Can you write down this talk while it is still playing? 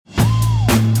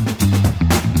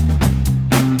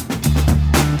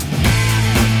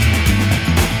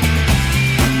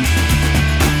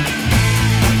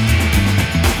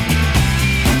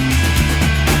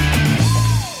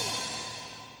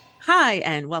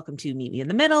and welcome to Meet Me in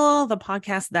the Middle, the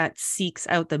podcast that seeks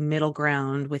out the middle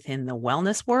ground within the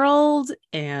wellness world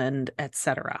and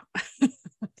etc.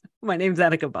 My name's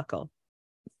Annika Buckle.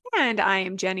 And I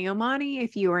am Jenny Omani.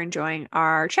 If you are enjoying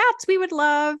our chats, we would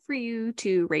love for you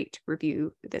to rate,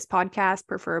 review this podcast,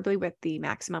 preferably with the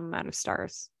maximum amount of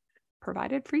stars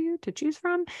provided for you to choose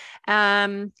from.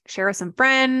 Share with some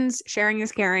friends. Sharing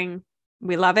is caring.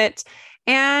 We love it.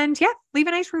 And yeah, leave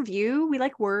a nice review. We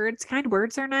like words. Kind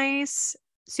words are nice.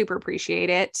 Super appreciate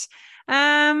it. What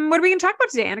are we going to talk about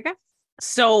today, Annika?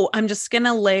 So I'm just going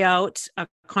to lay out a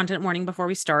content warning before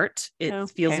we start. It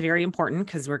feels very important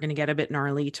because we're going to get a bit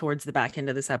gnarly towards the back end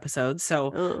of this episode.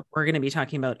 So we're going to be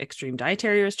talking about extreme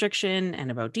dietary restriction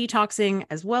and about detoxing,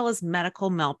 as well as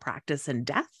medical malpractice and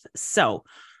death. So,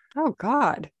 oh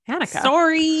God, Annika.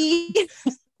 Sorry.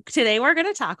 Today, we're going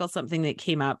to tackle something that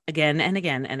came up again and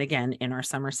again and again in our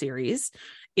summer series.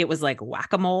 It was like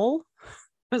whack-a-mole.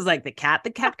 It was like the cat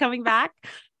that kept coming back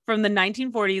from the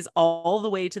 1940s all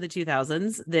the way to the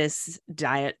 2000s. This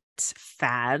diet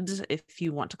fad, if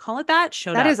you want to call it that,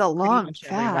 showed up. That is a long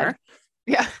fad. Everywhere.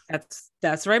 Yeah,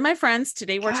 that's right, my friends.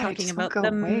 Today we're talking about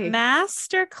the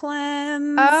Master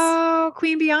Cleanse. Oh,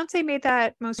 Queen Beyonce made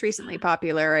that most recently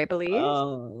popular, I believe.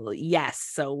 Oh, yes.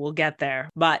 So we'll get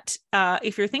there. But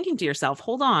if you're thinking to yourself,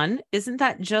 hold on, isn't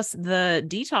that just the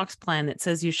detox plan that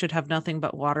says you should have nothing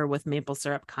but water with maple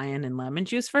syrup, cayenne, and lemon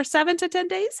juice for 7 to 10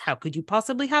 days? How could you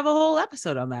possibly have a whole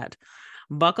episode on that?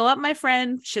 Buckle up, my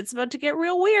friend. Shit's about to get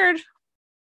real weird.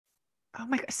 Oh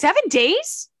my God. 7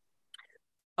 days?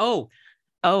 Oh,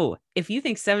 if you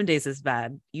think 7 days is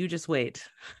bad, you just wait.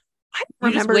 I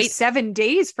remember 7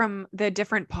 days from the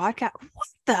different podcast. What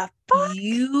the fuck?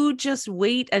 You just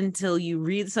wait until you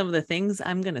read some of the things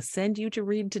I'm going to send you to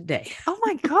read today. Oh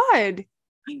my God.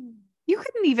 You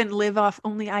couldn't even live off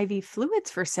only IV fluids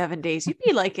for 7 days. You'd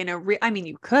be like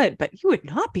you could, but you would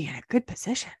not be in a good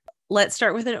position. Let's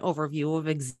start with an overview of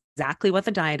exactly what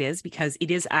the diet is, because it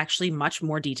is actually much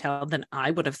more detailed than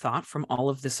I would have thought from all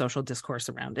of the social discourse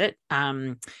around it.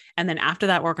 And then after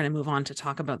that, we're going to move on to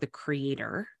talk about the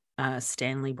creator,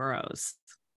 Stanley Burroughs.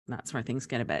 That's where things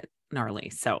get a bit gnarly.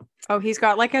 So, he's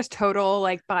got like a total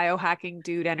like biohacking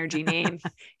dude energy name.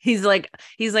 he's like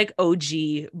OG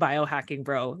biohacking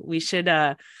bro. We should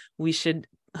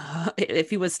if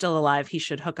he was still alive, he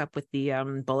should hook up with the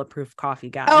Bulletproof Coffee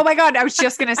guy. Oh my God. I was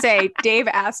just going to say Dave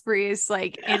Asprey is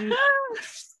like in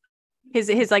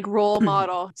his like role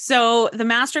model. So the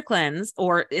Master Cleanse,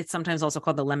 or it's sometimes also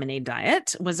called the Lemonade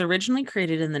Diet, was originally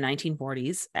created in the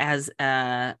 1940s as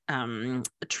a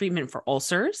treatment for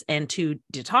ulcers and to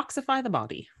detoxify the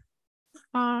body.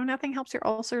 Oh, nothing helps your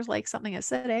ulcers like something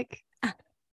acidic.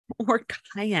 Or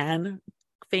cayenne.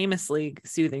 Famously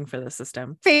soothing for the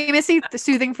system. Famously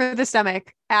soothing for the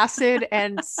stomach. Acid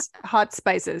and hot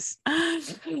spices.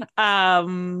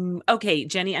 Okay,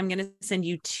 Jenny, I'm going to send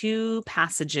you 2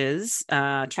 passages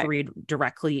to read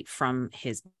directly from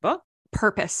his book.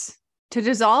 Purpose: to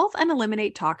dissolve and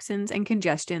eliminate toxins and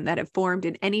congestion that have formed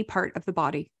in any part of the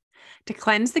body, to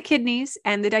cleanse the kidneys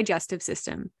and the digestive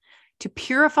system, to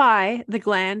purify the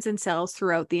glands and cells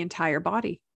throughout the entire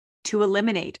body, to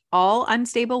eliminate all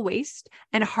unstable waste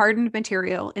and hardened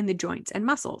material in the joints and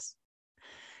muscles,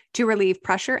 to relieve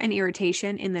pressure and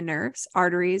irritation in the nerves,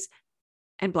 arteries,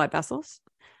 and blood vessels.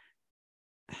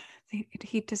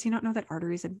 Does he not know that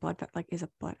arteries and blood is a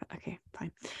blood? Okay,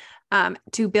 fine.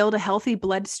 To build a healthy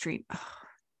bloodstream,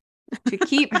 to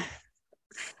keep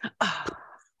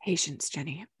patience,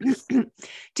 Jenny,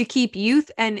 to keep youth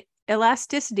and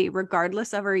elasticity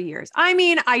regardless of our years. I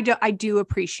mean, I do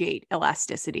appreciate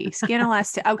elasticity, skin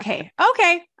elastic. Okay.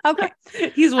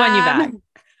 He's won you back.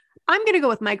 I'm going to go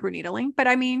with microneedling, but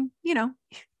I mean, you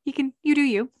do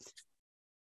you.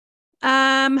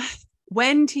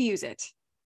 When to use it: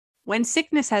 when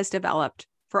sickness has developed,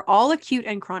 for all acute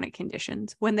and chronic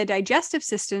conditions, when the digestive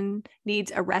system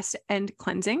needs a rest and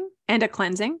cleansing,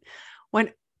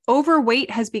 when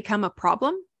overweight has become a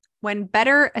problem, when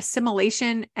better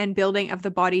assimilation and building of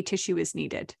the body tissue is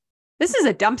needed. This is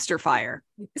a dumpster fire.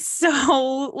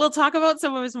 So we'll talk about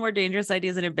some of his more dangerous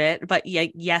ideas in a bit, but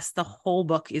yes, the whole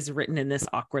book is written in this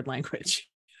awkward language.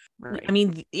 Right. I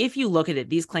mean, if you look at it,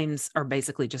 these claims are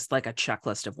basically just like a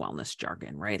checklist of wellness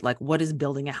jargon, right? Like, what does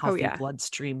building a healthy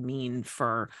bloodstream mean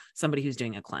for somebody who's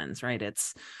doing a cleanse, right?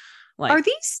 It's like, are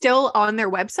these still on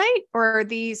their website, or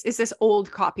is this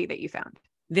old copy that you found?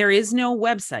 There is no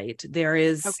website. There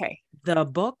is the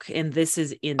book, and this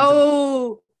is in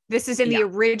this is in the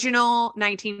original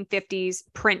 1950s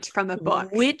print from the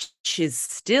book, which is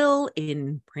still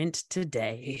in print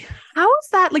today. How is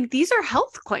that? Like, these are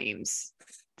health claims.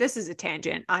 this is a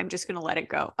tangent. I'm just going to let it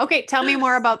go. Okay. Tell me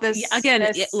more about this. Again,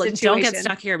 this look, don't get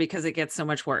stuck here because it gets so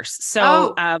much worse.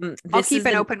 So I'll keep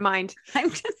an open mind.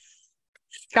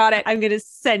 Got it. I'm going to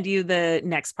send you the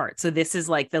next part. So this is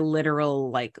like the literal,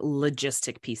 like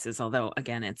logistic pieces. Although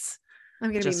again,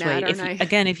 I'm going to be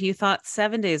mad. If you thought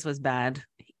 7 days was bad,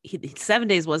 7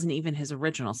 days wasn't even his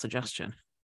original suggestion.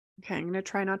 Okay. I'm going to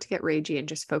try not to get ragey and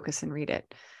just focus and read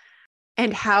it.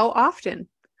 And how often?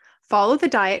 Follow the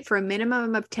diet for a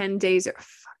minimum of 10 days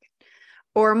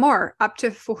or more, up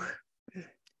to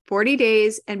 40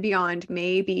 days and beyond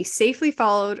may be safely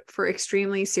followed for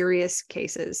extremely serious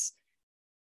cases.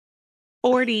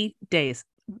 40 days.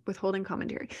 Withholding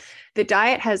commentary. The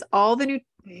diet has all the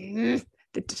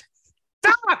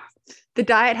The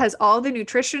diet has all the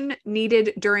nutrition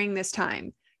needed during this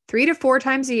time. 3 to 4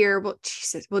 times a year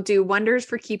will do wonders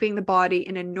for keeping the body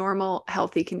in a normal,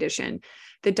 healthy condition.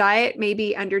 The diet may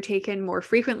be undertaken more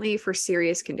frequently for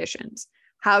serious conditions.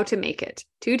 How to make it: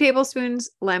 2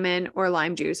 tablespoons lemon or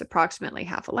lime juice, approximately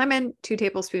half a lemon, 2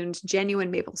 tablespoons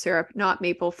genuine maple syrup, not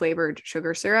maple flavored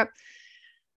sugar syrup,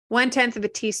 1/10 of a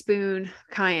teaspoon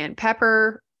cayenne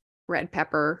pepper, red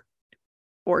pepper,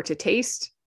 or to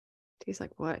taste. Tastes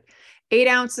like what? 8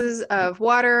 ounces of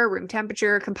water, room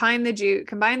temperature. Combine the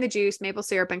juice, maple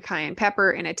syrup, and cayenne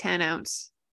pepper in a 10-ounce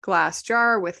glass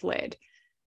jar with lid.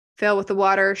 Fill with the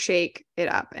water, shake it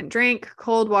up, and drink.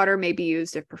 Cold water may be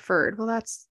used if preferred. Well,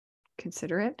 that's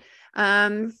considerate.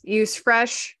 Use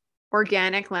fresh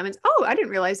organic lemons. Oh, I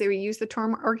didn't realize they would use the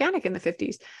term organic in the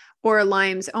 50s. Or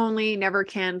limes only, never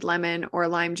canned lemon or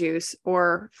lime juice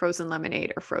or frozen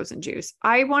lemonade or frozen juice.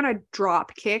 I want to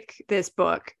drop kick this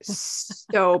book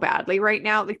so badly right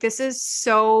now. Like, this is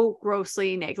so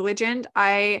grossly negligent.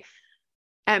 I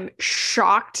am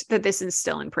shocked that this is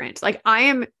still in print. Like, I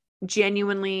am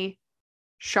genuinely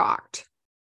shocked.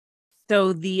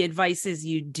 So the advice is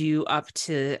you do up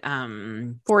to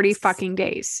 40 fucking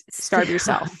days. Starve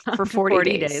yourself for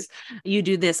 40 days. You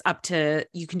do this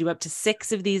you can do up to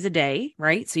 6 of these a day,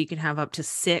 right? So you can have up to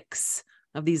 6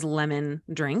 of these lemon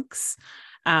drinks.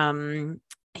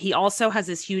 He also has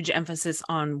this huge emphasis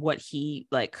on what he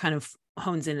like kind of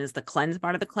hones in as the cleanse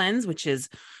part of the cleanse, which is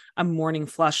a morning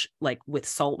flush, like with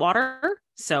salt water.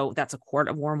 So that's a quart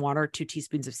of warm water, 2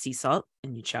 teaspoons of sea salt,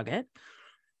 and you chug it.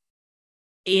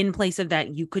 In place of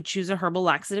that, you could choose a herbal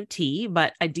laxative tea,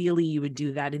 but ideally you would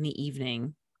do that in the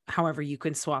evening. However, you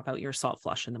can swap out your salt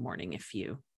flush in the morning if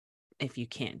you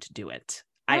can't do it.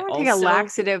 I want to take a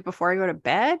laxative before I go to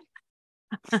bed.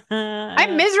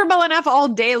 I'm miserable enough all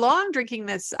day long drinking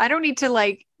this. I don't need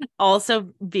to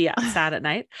also be sad at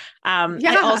night.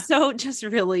 I also just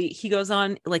really, he goes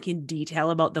on like in detail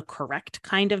about the correct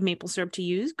kind of maple syrup to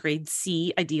use. Grade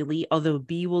C, ideally, although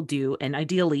B will do, and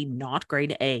ideally not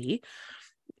grade A.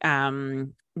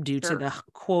 Due to the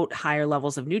quote higher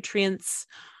levels of nutrients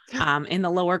in the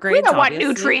lower grades. We don't want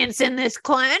nutrients in this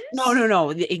cleanse. No.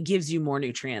 It gives you more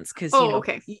nutrients because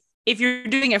okay. If you're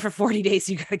doing it for 40 days,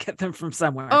 you got to get them from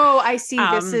somewhere. Oh, I see.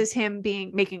 This is him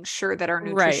making sure that our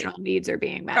nutritional needs are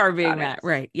being met.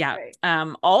 Right. Yeah.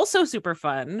 Right. Also super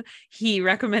fun. He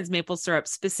recommends maple syrup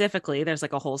specifically. There's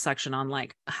like a whole section on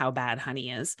like how bad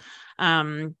honey is.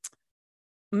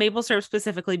 Maple syrup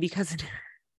specifically because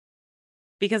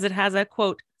it has a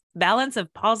quote balance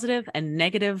of positive and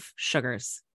negative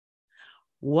sugars.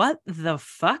 What the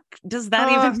fuck does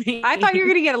that even mean? I thought you were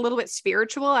going to get a little bit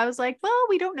spiritual. I was like, well,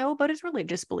 we don't know about his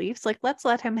religious beliefs. Like, let's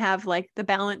let him have like the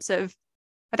balance of,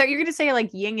 I thought you were going to say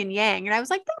like yin and yang. And I was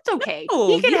like, that's okay. No,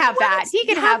 he can have that. He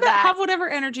can have that. Have whatever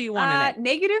energy you want in it.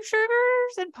 Negative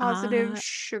sugars and positive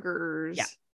sugars. Yeah.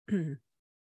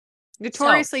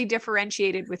 Notoriously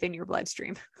differentiated within your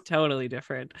bloodstream. Totally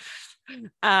different.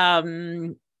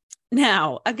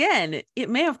 Now, again, it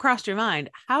may have crossed your mind.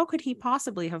 How could he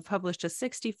possibly have published a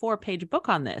 64-page book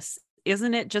on this?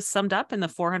 Isn't it just summed up in the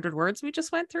 400 words we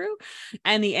just went through?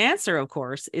 And the answer, of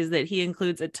course, is that he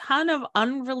includes a ton of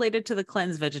unrelated to the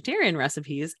cleanse vegetarian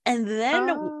recipes and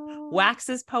then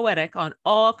waxes poetic on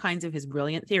all kinds of his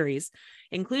brilliant theories,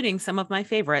 including some of my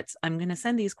favorites. I'm going to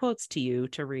send these quotes to you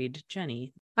to read,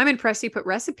 Jenny. I'm impressed he put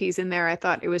recipes in there. I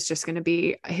thought it was just going to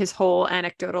be his whole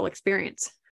anecdotal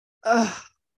experience. Ugh.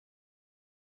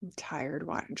 I'm tired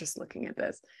just looking at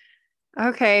this.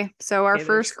 Okay, so our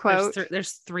first quote.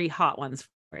 There's 3 hot ones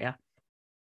for you.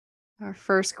 Our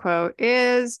first quote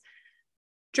is,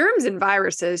 germs and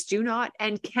viruses do not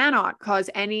and cannot cause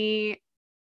any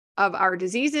of our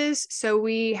diseases, so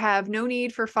we have no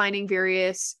need for finding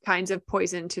various kinds of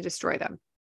poison to destroy them.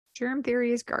 Germ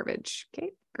theory is garbage.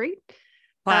 Okay, great.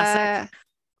 Classic.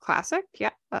 Classic.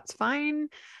 Yeah, that's fine.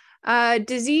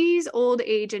 Disease, old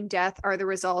age, and death are the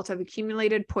result of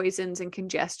accumulated poisons and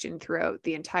congestion throughout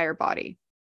the entire body.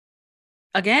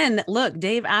 Again, look,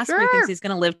 Dave Asprey thinks he's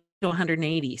going to live to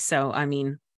 180. So, I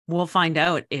mean, we'll find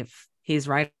out if he's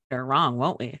right or wrong,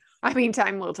 won't we? I mean,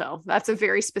 time will tell. That's a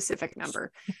very specific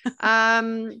number.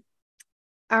 All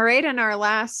right. And our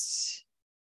last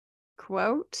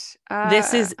quote.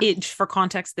 This is it for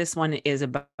context. This one is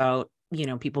about,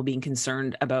 people being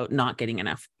concerned about not getting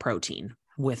enough protein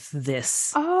with this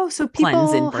so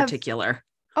cleanse in particular.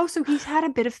 So he's had a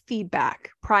bit of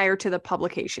feedback prior to the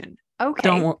publication.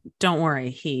 Okay. Don't worry.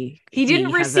 He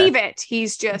didn't receive it.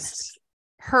 He's just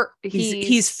hurt.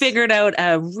 He's figured out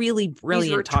a really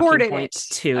brilliant talking point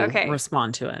to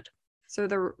respond to it. So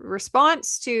the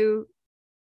response to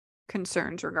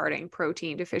concerns regarding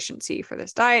protein deficiency for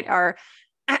this diet are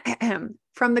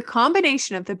from the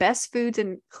combination of the best foods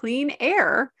and clean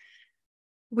air,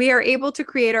 we are able to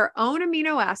create our own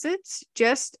amino acids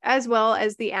just as well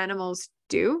as the animals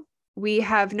do. We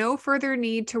have no further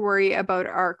need to worry about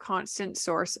our constant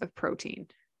source of protein.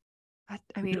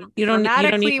 I mean,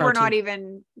 grammatically, we're not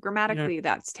even grammatically,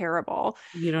 that's terrible.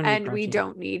 You don't and we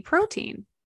don't need protein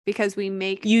because we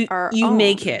make our you own.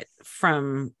 Make it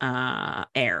from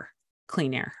air,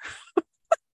 clean air.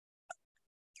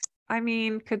 I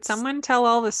mean, could someone tell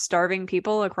all the starving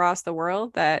people across the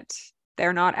world that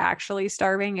they're not actually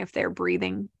starving if they're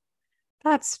breathing?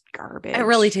 That's garbage. It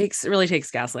really takes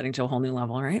gaslighting to a whole new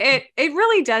level, right? It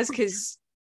really does, because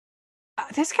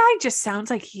this guy just sounds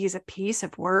like he's a piece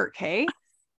of work, hey?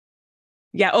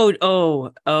 Yeah.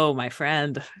 Oh, my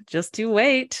friend. Just you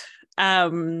wait. So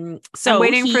I'm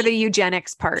waiting for the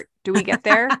eugenics part. Do we get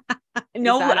there?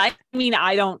 No, but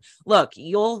I don't look.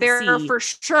 You'll there see. For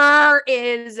sure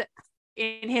is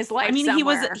in his life. I mean,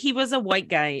 somewhere. he was a white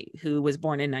guy who was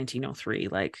born in 1903.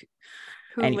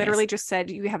 Who literally just said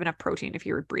you have enough protein if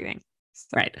you're breathing. So.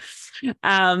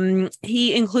 Right.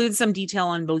 He includes some detail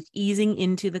on both easing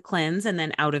into the cleanse and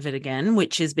then out of it again,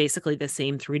 which is basically the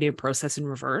same 3-day process in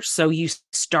reverse. So you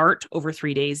start over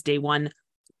 3 days. Day 1,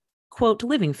 quote,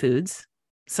 living foods,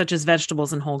 such as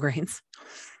vegetables and whole grains.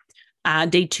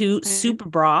 Day 2, soup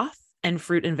broth and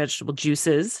fruit and vegetable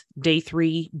juices. Day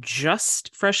 3,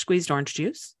 just fresh squeezed orange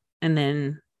juice. And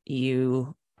then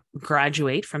you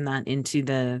graduate from that into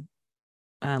the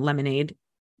lemonade.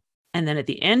 And then at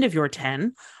the end of your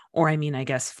 10, or I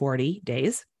guess 40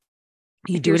 days,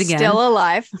 you do it again. Still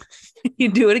alive.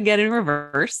 You do it again in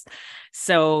reverse.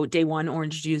 So day 1,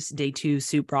 orange juice. Day 2,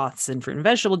 soup broths and fruit and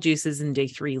vegetable juices. And day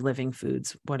 3, living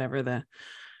foods, whatever the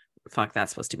fuck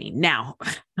that's supposed to mean. Now,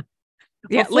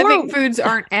 living foods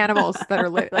aren't animals that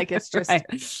are it's just right.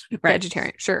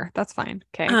 Vegetarian. Sure, that's fine.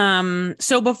 Okay.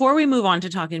 So before we move on to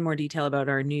talk in more detail about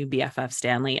our new BFF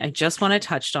Stanley, I just want to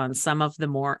touch on some of the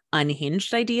more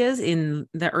unhinged ideas in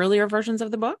the earlier versions of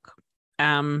the book.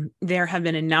 There have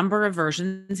been a number of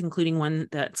versions, including one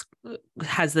that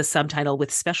has the subtitle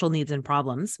with special needs and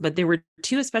problems, but there were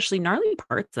 2 especially gnarly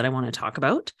parts that I want to talk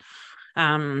about.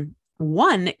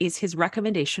 One is his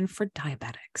recommendation for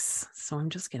diabetics. So I'm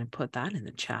just going to put that in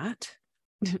the chat.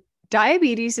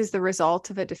 Diabetes is the result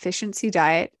of a deficiency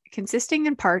diet consisting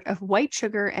in part of white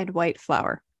sugar and white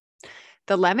flour.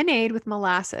 The lemonade with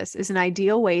molasses is an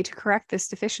ideal way to correct this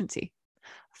deficiency.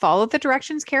 Follow the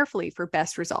directions carefully for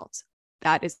best results.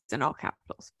 That is in all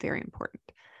capitals. Very important.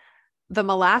 The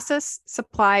molasses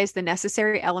supplies the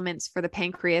necessary elements for the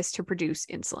pancreas to produce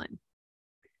insulin.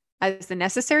 As the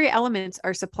necessary elements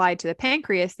are supplied to the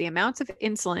pancreas, the amounts of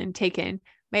insulin taken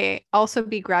may also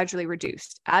be gradually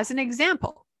reduced. As an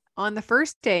example, on the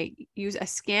first day, use a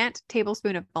scant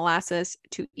tablespoon of molasses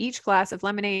to each glass of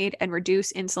lemonade and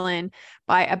reduce insulin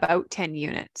by about 10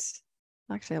 units.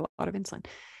 Actually, a lot of insulin.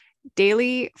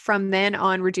 Daily, from then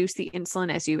on, reduce the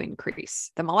insulin as you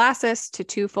increase the molasses to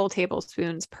 2 full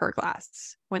tablespoons per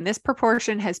glass. When this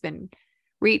proportion has been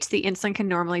reached, the insulin can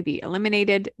normally be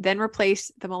eliminated. Then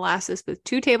replace the molasses with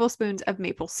 2 tablespoons of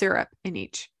maple syrup in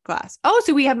each glass. Oh,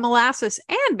 so we have molasses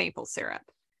and maple syrup.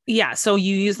 Yeah. So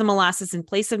you use the molasses in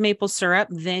place of maple syrup,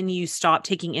 then you stop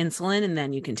taking insulin, and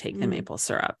then you can take the maple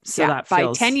syrup. So that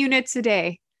by 10 units a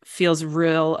day. Feels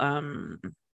real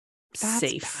That's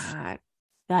safe. Bad.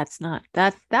 That's not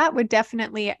that would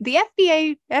definitely, the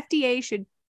FDA should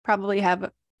probably have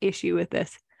an issue with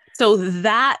this. So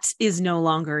that is no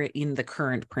longer in the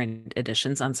current print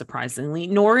editions, unsurprisingly,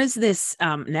 nor is this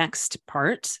next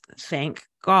part, thank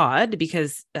God,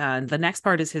 because the next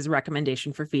part is his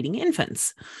recommendation for feeding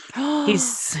infants.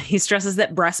 He stresses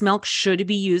that breast milk should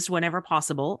be used whenever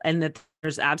possible and that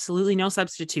there's absolutely no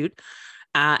substitute.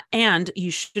 And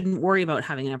you shouldn't worry about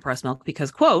having enough breast milk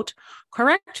because, quote,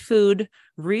 correct food,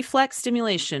 reflex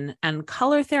stimulation, and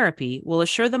color therapy will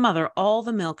assure the mother all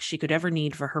the milk she could ever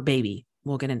need for her baby.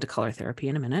 We'll get into color therapy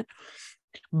in a minute.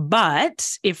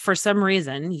 But if for some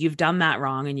reason you've done that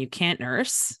wrong and you can't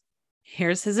nurse,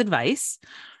 here's his advice.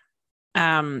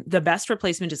 The best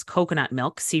replacement is coconut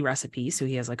milk. See recipe. So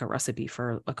he has like a recipe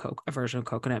for a version of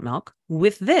coconut milk.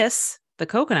 With this, the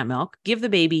coconut milk, give the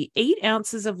baby 8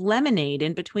 ounces of lemonade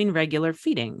in between regular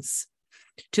feedings.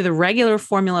 To the regular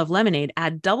formula of lemonade,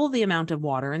 add double the amount of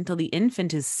water until the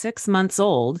infant is 6 months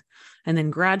old, and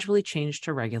then gradually change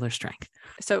to regular strength.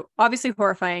 So obviously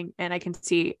horrifying, and I can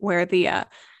see where the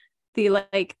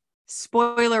like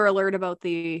spoiler alert about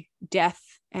the death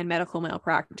and medical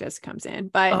malpractice comes in.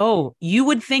 But oh, you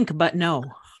would think, but no.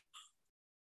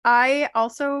 I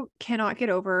also cannot get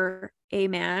over a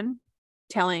man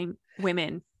telling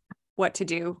women what to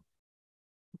do,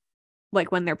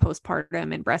 like when they're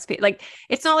postpartum and breastfeed. Like,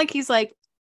 it's not like he's like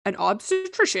an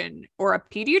obstetrician or a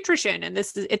pediatrician, and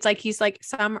it's like he's like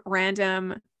some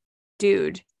random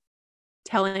dude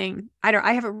telling.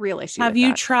 I have a real issue. Have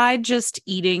you tried just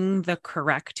eating the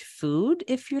correct food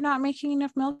if you're not making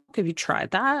enough milk? Have you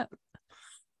tried that?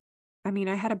 I mean,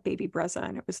 I had a baby Brezza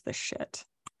and it was the shit.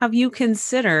 Have you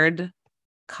considered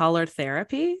color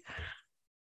therapy?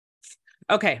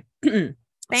 Okay.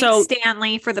 Thanks,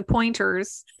 Stanley, for the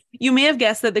pointers. You may have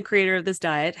guessed that the creator of this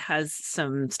diet has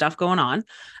some stuff going on.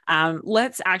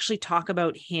 Let's actually talk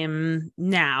about him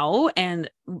now. And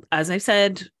as I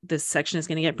said, this section is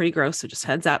going to get pretty gross, so just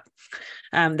heads up.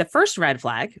 The first red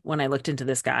flag when I looked into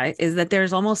this guy is that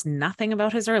there's almost nothing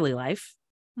about his early life,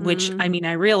 which I mean,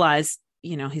 I realize,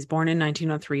 you know, he's born in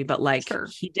 1903, but like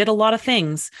he did a lot of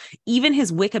things. Even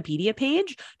his Wikipedia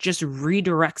page just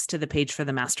redirects to the page for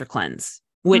the Master Cleanse,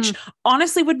 which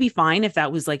honestly would be fine if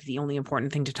that was like the only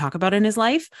important thing to talk about in his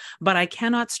life. But I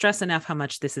cannot stress enough how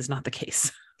much this is not the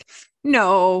case.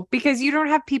 No, because you don't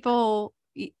have people.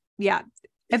 Yeah.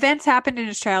 Events happened in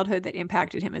his childhood that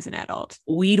impacted him as an adult.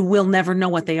 We will never know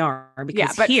what they are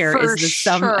because here is the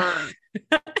sum.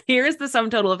 Here is the sum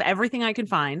total of everything I could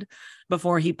find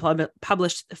before he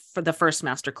published for the first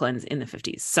Master Cleanse in the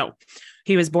 50s. So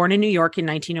he was born in New York in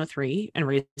 1903 and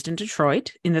raised in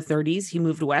Detroit. In the 30s, he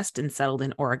moved west and settled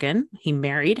in Oregon. He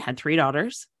married, had 3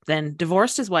 daughters, then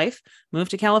divorced his wife,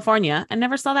 moved to California, and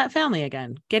never saw that family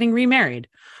again, getting remarried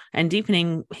and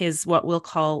deepening his what we'll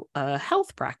call a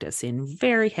health practice in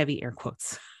very heavy air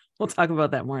quotes. We'll talk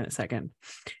about that more in a second.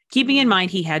 Keeping in mind,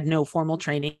 he had no formal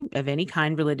training of any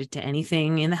kind related to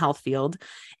anything in the health field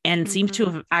and seems to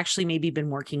have actually maybe been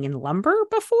working in lumber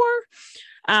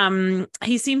before.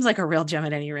 He seems like a real gem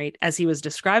at any rate, as he was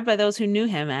described by those who knew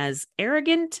him as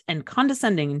arrogant and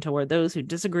condescending toward those who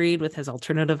disagreed with his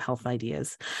alternative health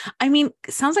ideas. I mean,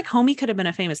 it sounds like homie could have been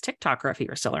a famous TikToker if he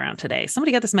were still around today.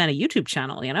 Somebody got this man a YouTube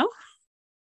channel, you know?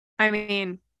 I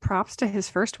mean, props to his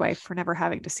first wife for never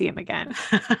having to see him again.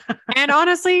 And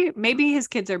honestly, maybe his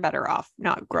kids are better off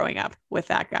not growing up with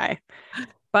that guy.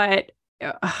 But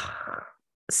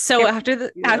so after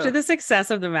the success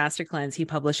of the Master Cleanse, he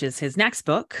publishes his next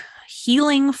book,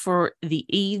 Healing for the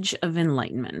Age of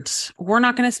Enlightenment. We're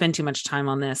not going to spend too much time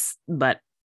on this, but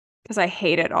because I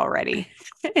hate it already.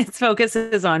 Its focus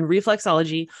is on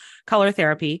reflexology, color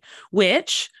therapy,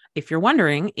 which, if you're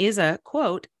wondering, is a,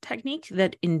 quote, technique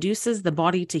that induces the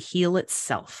body to heal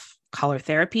itself. Color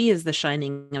therapy is the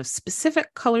shining of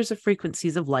specific colors of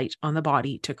frequencies of light on the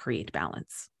body to create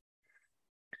balance.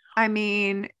 I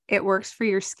mean, it works for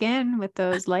your skin with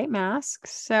those light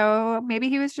masks. So maybe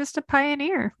he was just a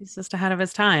pioneer. He's just ahead of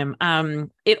his time.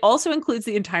 It also includes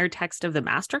the entire text of the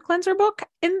Master Cleanser book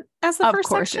as the first section. Of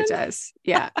course it does.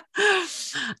 Yeah.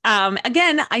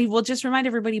 Again, I will just remind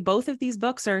everybody, both of these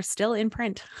books are still in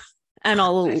print. And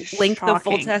I'll link the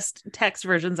full text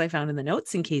versions I found in the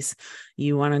notes in case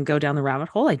you want to go down the rabbit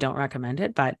hole. I don't recommend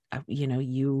it, but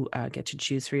you get to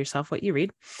choose for yourself what you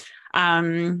read.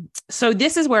 So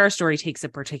this is where our story takes a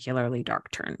particularly dark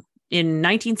turn. In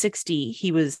 1960,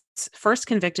 he was first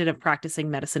convicted of practicing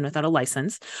medicine without a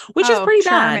license, which is pretty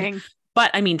bad.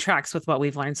 But I mean, tracks with what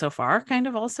we've learned so far, kind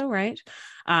of also, right?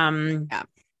 Yeah.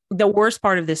 The worst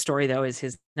part of this story, though, is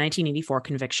his 1984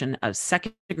 conviction of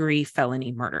second-degree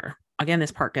felony murder. Again,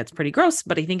 this part gets pretty gross,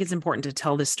 but I think it's important to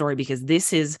tell this story because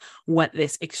this is what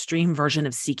this extreme version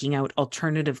of seeking out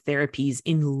alternative therapies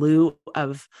in lieu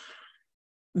of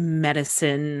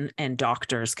medicine and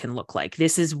doctors can look like.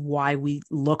 This is why we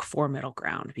look for middle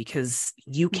ground, because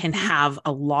you can have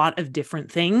a lot of different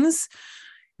things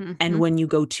And when you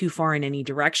go too far in any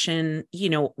direction,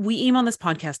 we aim on this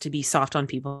podcast to be soft on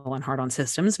people and hard on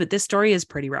systems, but this story is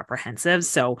pretty reprehensive.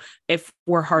 So if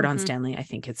we're hard on Stanley, I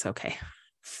think it's okay.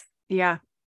 Yeah.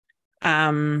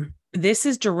 This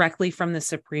is directly from the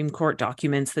Supreme Court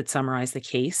documents that summarize the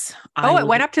case. It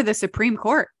went up to the Supreme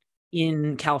Court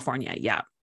in California. Yeah.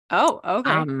 Oh,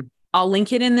 okay. I'll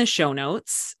link it in the show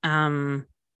notes.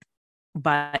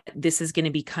 But this is going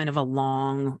to be kind of a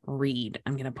long read.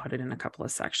 I'm going to put it in a couple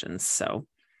of sections. So,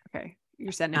 okay.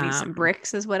 You're sending me some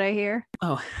bricks is what I hear.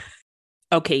 Oh,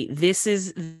 okay. This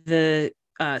is the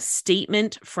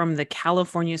statement from the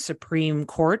California Supreme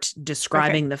Court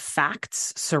describing the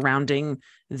facts surrounding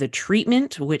the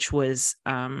treatment, which was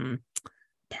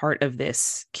part of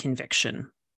this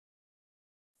conviction.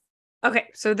 Okay,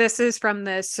 so this is from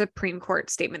the Supreme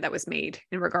Court statement that was made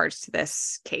in regards to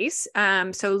this case.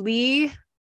 So Lee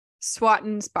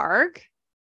Swartzberg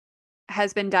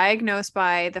has been diagnosed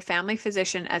by the family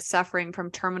physician as suffering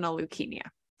from terminal leukemia.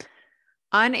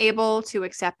 Unable to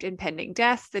accept impending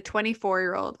death, the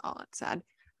 24-year-old, that's sad,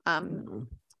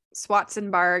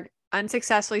 Swartzberg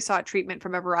unsuccessfully sought treatment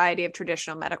from a variety of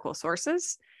traditional medical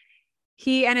sources.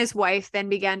 He and his wife then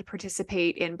began to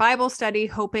participate in Bible study,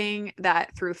 hoping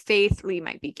that through faith, Lee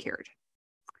might be cured.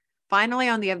 Finally,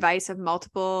 on the advice of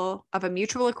a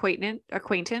mutual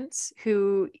acquaintance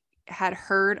who had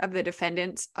heard of the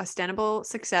defendant's ostensible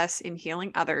success in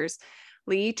healing others,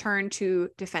 Lee turned to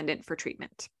defendant for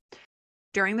treatment.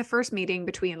 During the first meeting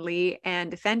between Lee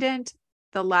and defendant,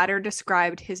 the latter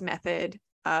described his method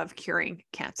of curing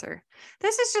cancer.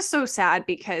 This is just so sad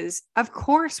because, of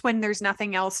course, when there's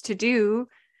nothing else to do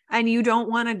and you don't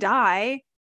want to die,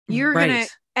 you're going to,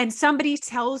 and somebody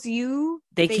tells you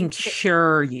they can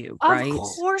cure you, right? Of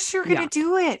course you're going to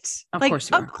do it. Of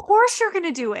course you're going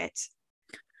to do it.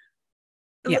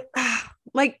 Yeah.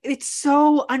 Like, it's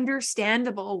so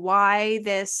understandable why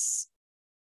this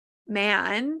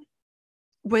man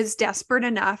was desperate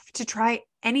enough to try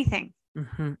anything.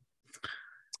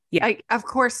 Yeah. Of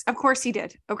course he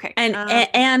did. Okay.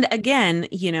 And again,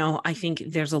 I think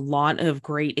there's a lot of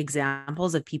great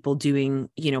examples of people doing,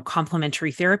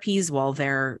 complementary therapies while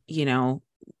they're,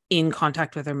 in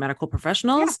contact with their medical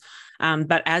professionals. Yeah.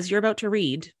 But as you're about to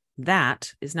read,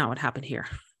 that is not what happened here.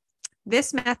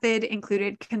 This method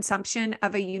included consumption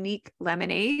of a unique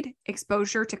lemonade,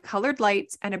 exposure to colored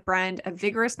lights, and a brand of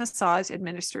vigorous massage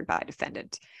administered by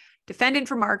defendant. Defendant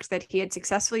remarked that he had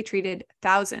successfully treated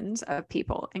thousands of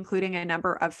people, including a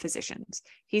number of physicians.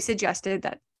 He suggested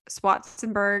that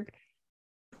Swartzberg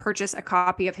purchase a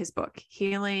copy of his book,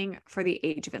 Healing for the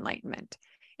Age of Enlightenment.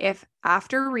 If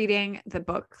after reading the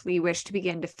book, Lee wished to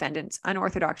begin defendant's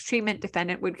unorthodox treatment,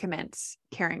 defendant would commence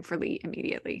caring for Lee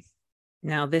immediately.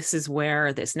 Now, this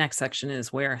next section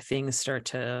is where things start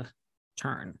to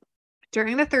turn.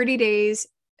 During the 30 days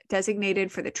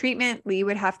designated for the treatment, Lee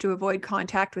would have to avoid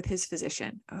contact with his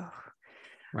physician.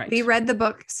 Right. Lee read the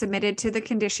book, submitted to the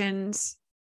conditions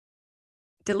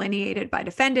delineated by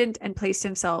defendant, and placed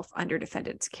himself under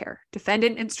defendant's care.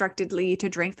 Defendant instructed Lee to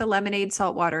drink the lemonade,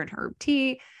 salt water, and herb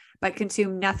tea, but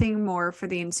consume nothing more for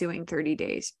the ensuing 30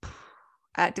 days.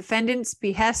 At defendant's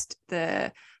behest,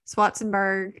 the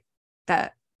Swartzberg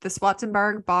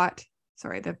bought.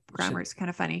 Sorry, the grammar is kind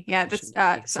of funny. Yeah, that's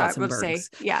so I will say,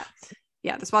 yeah,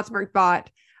 the Swartzberg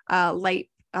bought a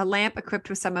lamp equipped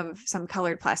with some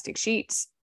colored plastic sheets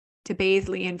to bathe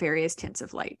Lee in various tints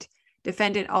of light.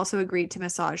 Defendant also agreed to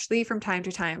massage Lee from time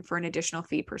to time for an additional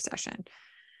fee per session.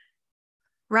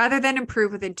 Rather than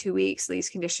improve within 2 weeks, Lee's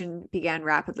condition began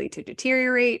rapidly to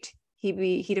deteriorate.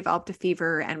 He developed a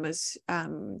fever and was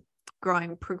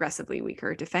growing progressively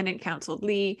weaker. Defendant counseled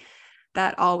Lee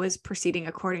that all was proceeding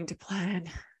according to plan,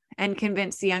 and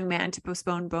convinced the young man to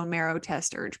postpone a bone marrow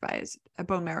test urged by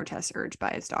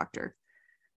his doctor.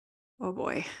 Oh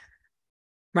boy.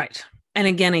 Right. And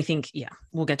again, I think,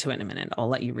 we'll get to it in a minute. I'll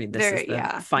let you read this as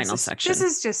the final section. This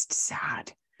is just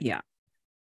sad. Yeah.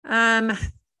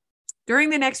 During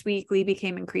the next week, Lee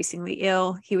became increasingly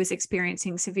ill. He was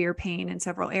experiencing severe pain in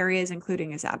several areas,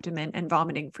 including his abdomen, and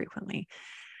vomiting frequently.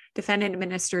 Defendant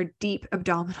administered deep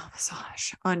abdominal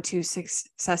massage on 2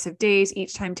 successive days,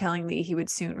 each time telling Lee he would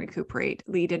soon recuperate.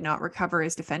 Lee did not recover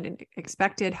as defendant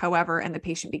expected, however, and the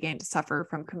patient began to suffer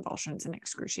from convulsions and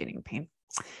excruciating pain.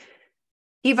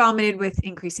 He vomited with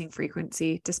increasing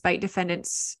frequency. Despite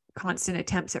defendant's constant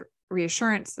attempts at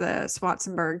reassurance, the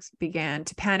Swartzbergs began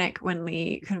to panic when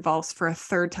Lee convulsed for a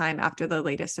third time after the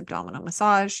latest abdominal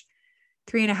massage.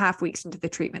 3.5 weeks into the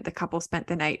treatment, the couple spent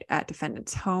the night at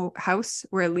defendant's house,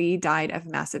 where Lee died of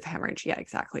massive hemorrhage. Yeah,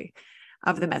 exactly.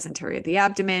 Of the mesentery of the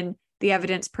abdomen. The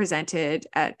evidence presented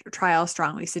at trial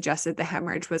strongly suggested the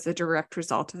hemorrhage was a direct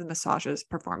result of the massages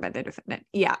performed by the defendant.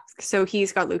 Yeah. So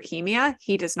he's got leukemia.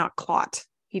 He does not clot.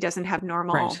 He doesn't have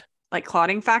normal like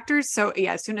clotting factors. So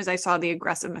yeah, as soon as I saw the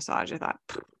aggressive massage, I thought,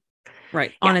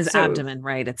 on his abdomen,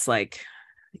 right? It's like,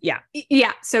 yeah.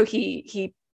 So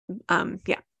he bled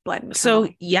internally. So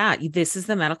yeah, this is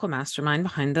the medical mastermind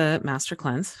behind the Master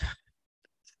Cleanse.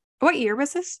 What year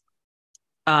was this?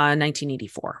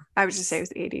 1984. I was just say it was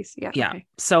the 80s. Yeah. Yeah. Okay.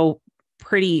 So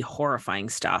pretty horrifying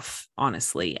stuff,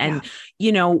 honestly. And,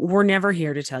 we're never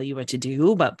here to tell you what to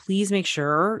do, but please make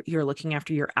sure you're looking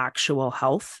after your actual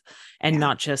health and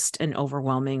not just an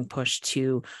overwhelming push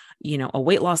to, a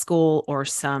weight loss goal or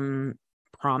some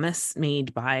promise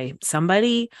made by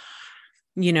somebody.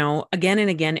 Again and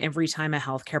again, every time a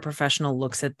healthcare professional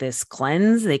looks at this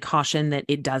cleanse, they caution that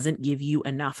it doesn't give you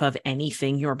enough of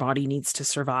anything your body needs to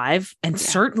survive and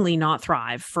certainly not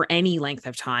thrive for any length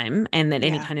of time. And that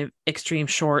any kind of extreme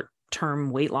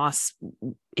short-term weight loss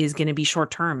is going to be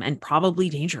short-term and probably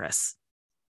dangerous.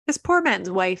 This poor man's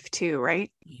wife too,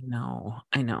 right?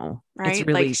 I know. Right? It's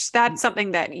really, like that's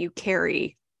something that you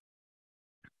carry,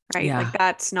 right? Yeah. Like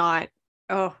that's not,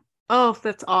 Oh,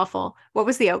 that's awful. What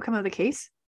was the outcome of the case?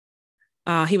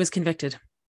 He was convicted.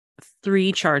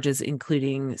 3 charges,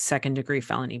 including second-degree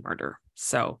felony murder.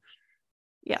 So,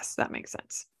 yes, that makes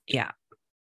sense. Yeah.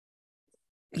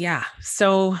 Yeah.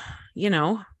 So,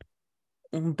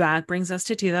 that brings us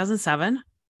to 2007.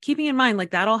 Keeping in mind,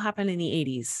 like that all happened in the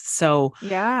 80s. So,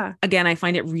 again, I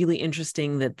find it really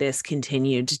interesting that this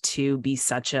continued to be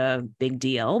such a big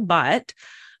deal, but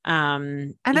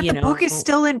and that the book is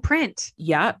still in print.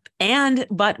 And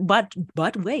but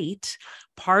wait,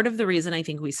 part of the reason I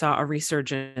think we saw a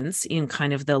resurgence in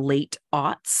kind of the late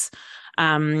aughts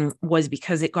was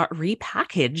because it got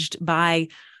repackaged by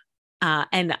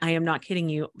and I am not kidding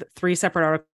you, 3 separate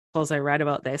articles I read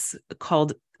about this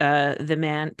called the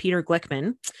man Peter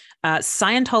Glickman,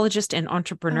 Scientologist and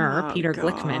entrepreneur Peter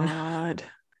Glickman,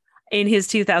 in his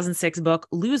 2006 book,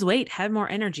 Lose Weight, Have More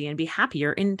Energy, and Be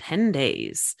Happier in 10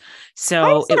 Days. So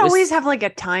why does it always have like a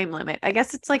time limit? I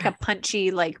guess it's like a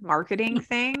punchy like marketing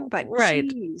thing, but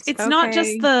geez, it's not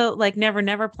just the like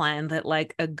never plan that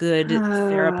like a good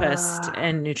therapist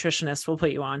and nutritionist will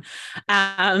put you on.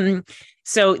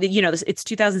 So, it's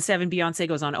 2007. Beyonce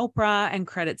goes on Oprah and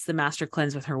credits the Master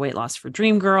Cleanse with her weight loss for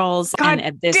Dreamgirls. And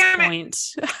at this point,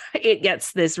 it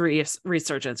gets this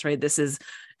resurgence, right? This is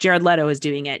Jared Leto is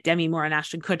doing it. Demi Moore and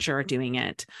Ashton Kutcher are doing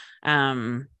it.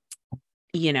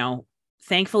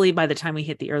 Thankfully, by the time we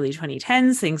hit the early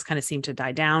 2010s, things kind of seem to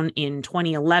die down. In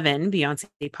 2011, Beyonce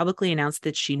publicly announced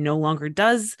that she no longer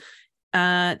does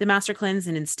the Master Cleanse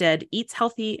and instead eats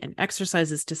healthy and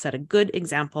exercises to set a good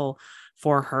example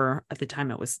for her. At the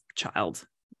time it was child.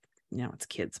 Now it's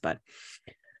kids, but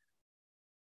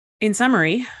in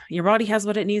summary, your body has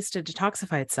what it needs to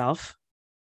detoxify itself.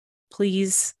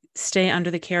 Please stay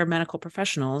under the care of medical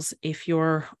professionals if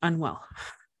you're unwell.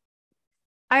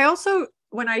 I also,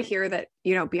 when I hear that,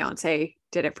 Beyonce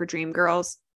did it for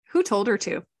Dreamgirls, who told her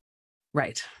to?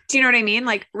 Right. Do you know what I mean?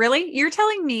 Like, really? You're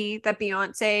telling me that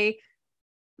Beyonce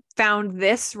found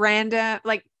this random,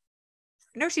 like,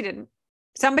 no, she didn't.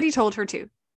 Somebody told her to.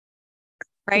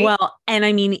 Right. Well, and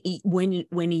I mean, when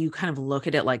you kind of look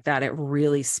at it like that, it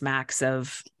really smacks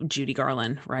of Judy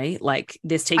Garland, right? Like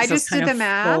this takes us kind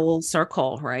of full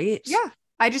circle, right? Yeah.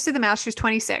 I just did the math. She was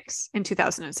 26 in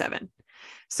 2007.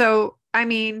 So, I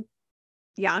mean,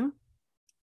 young,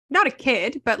 not a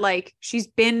kid, but like she's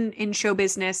been in show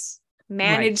business,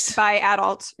 managed by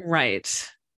adults. Right.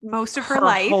 Most of her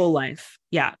life. Whole life.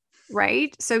 Yeah.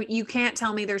 Right. So you can't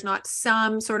tell me there's not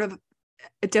some sort of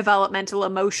developmental,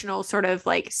 emotional sort of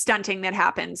like stunting that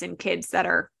happens in kids that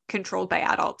are controlled by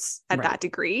adults at that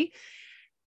degree.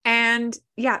 And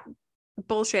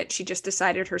bullshit. She just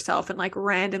decided herself and like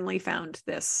randomly found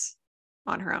this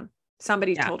on her own.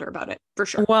 Somebody told her about it for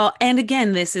sure. Well, and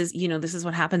again, this is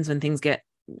what happens when things get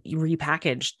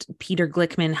repackaged. Peter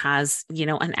Glickman has,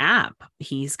 an app.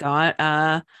 He's got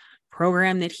a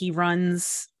program that he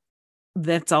runs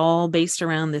that's all based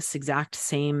around this exact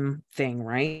same thing,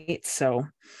 right? So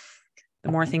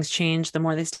the more things change, the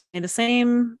more they stay the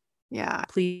same. Yeah.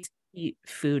 Please eat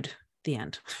food. The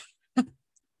end.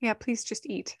 Yeah, please just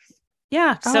eat.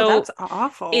 Yeah. So that's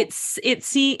awful. It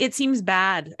seems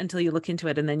bad until you look into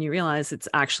it and then you realize it's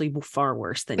actually far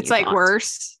worse than it's like thought.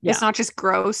 Worse. Yeah. It's not just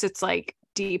gross, it's like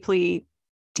deeply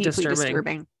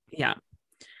disturbing. Yeah.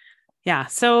 Yeah.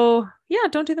 So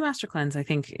don't do the Master Cleanse, I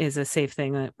think is a safe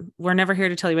thing. We're never here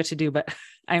to tell you what to do, but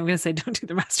I'm going to say don't do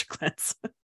the Master Cleanse.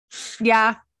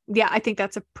 Yeah. Yeah. I think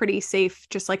that's a pretty safe,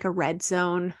 just like a red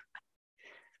zone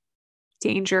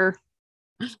danger.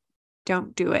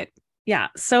 Don't do it. Yeah.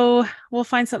 So we'll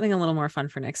find something a little more fun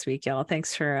for next week, y'all.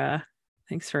 Thanks for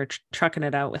trucking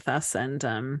it out with us. And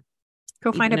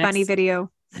go find a bunny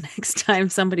video. The next time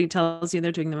somebody tells you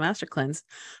they're doing the master cleanse,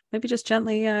 maybe just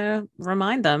gently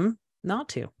remind them not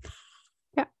to.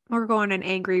 Yeah. Or go on an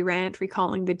angry rant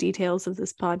recalling the details of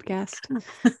this podcast.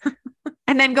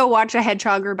 And then go watch a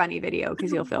hedgehog or bunny video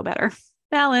because you'll feel better.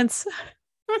 Balance.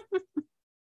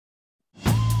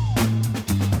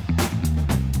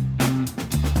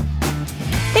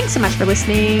 Thanks so much for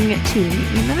listening to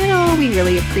Meet Me in the Middle. We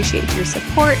really appreciate your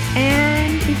support.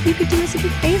 And if you could do us a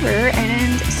big favor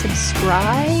and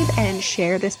subscribe and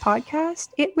share this podcast,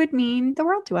 it would mean the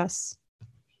world to us.